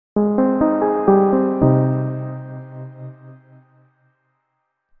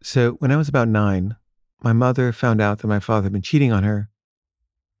So, when I was about 9, my mother found out that my father had been cheating on her,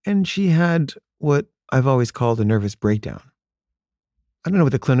 and she had what I've always called a nervous breakdown. I don't know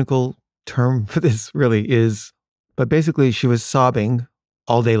what the clinical term for this really is, but basically, she was sobbing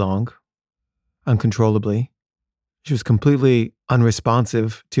all day long, uncontrollably. She was completely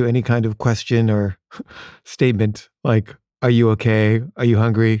unresponsive to any kind of question or statement like, "Are you okay? Are you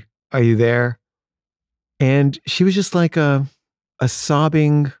hungry? Are you there?" And she was just like a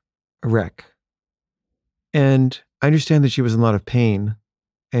sobbing wreck. And I understand that she was in a lot of pain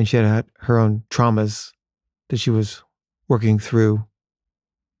and she had her own traumas that she was working through.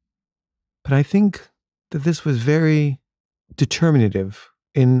 But I think that this was very determinative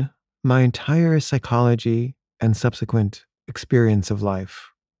in my entire psychology and subsequent experience of life.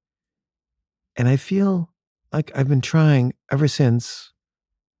 And I feel like I've been trying ever since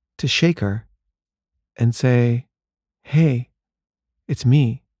to shake her and say, "Hey, it's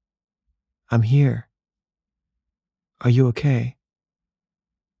me. I'm here. Are you okay?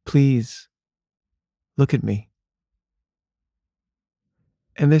 Please look at me."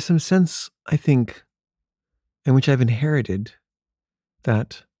 And there's some sense, I think, in which I've inherited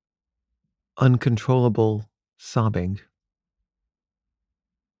that uncontrollable sobbing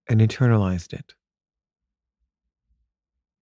and internalized it.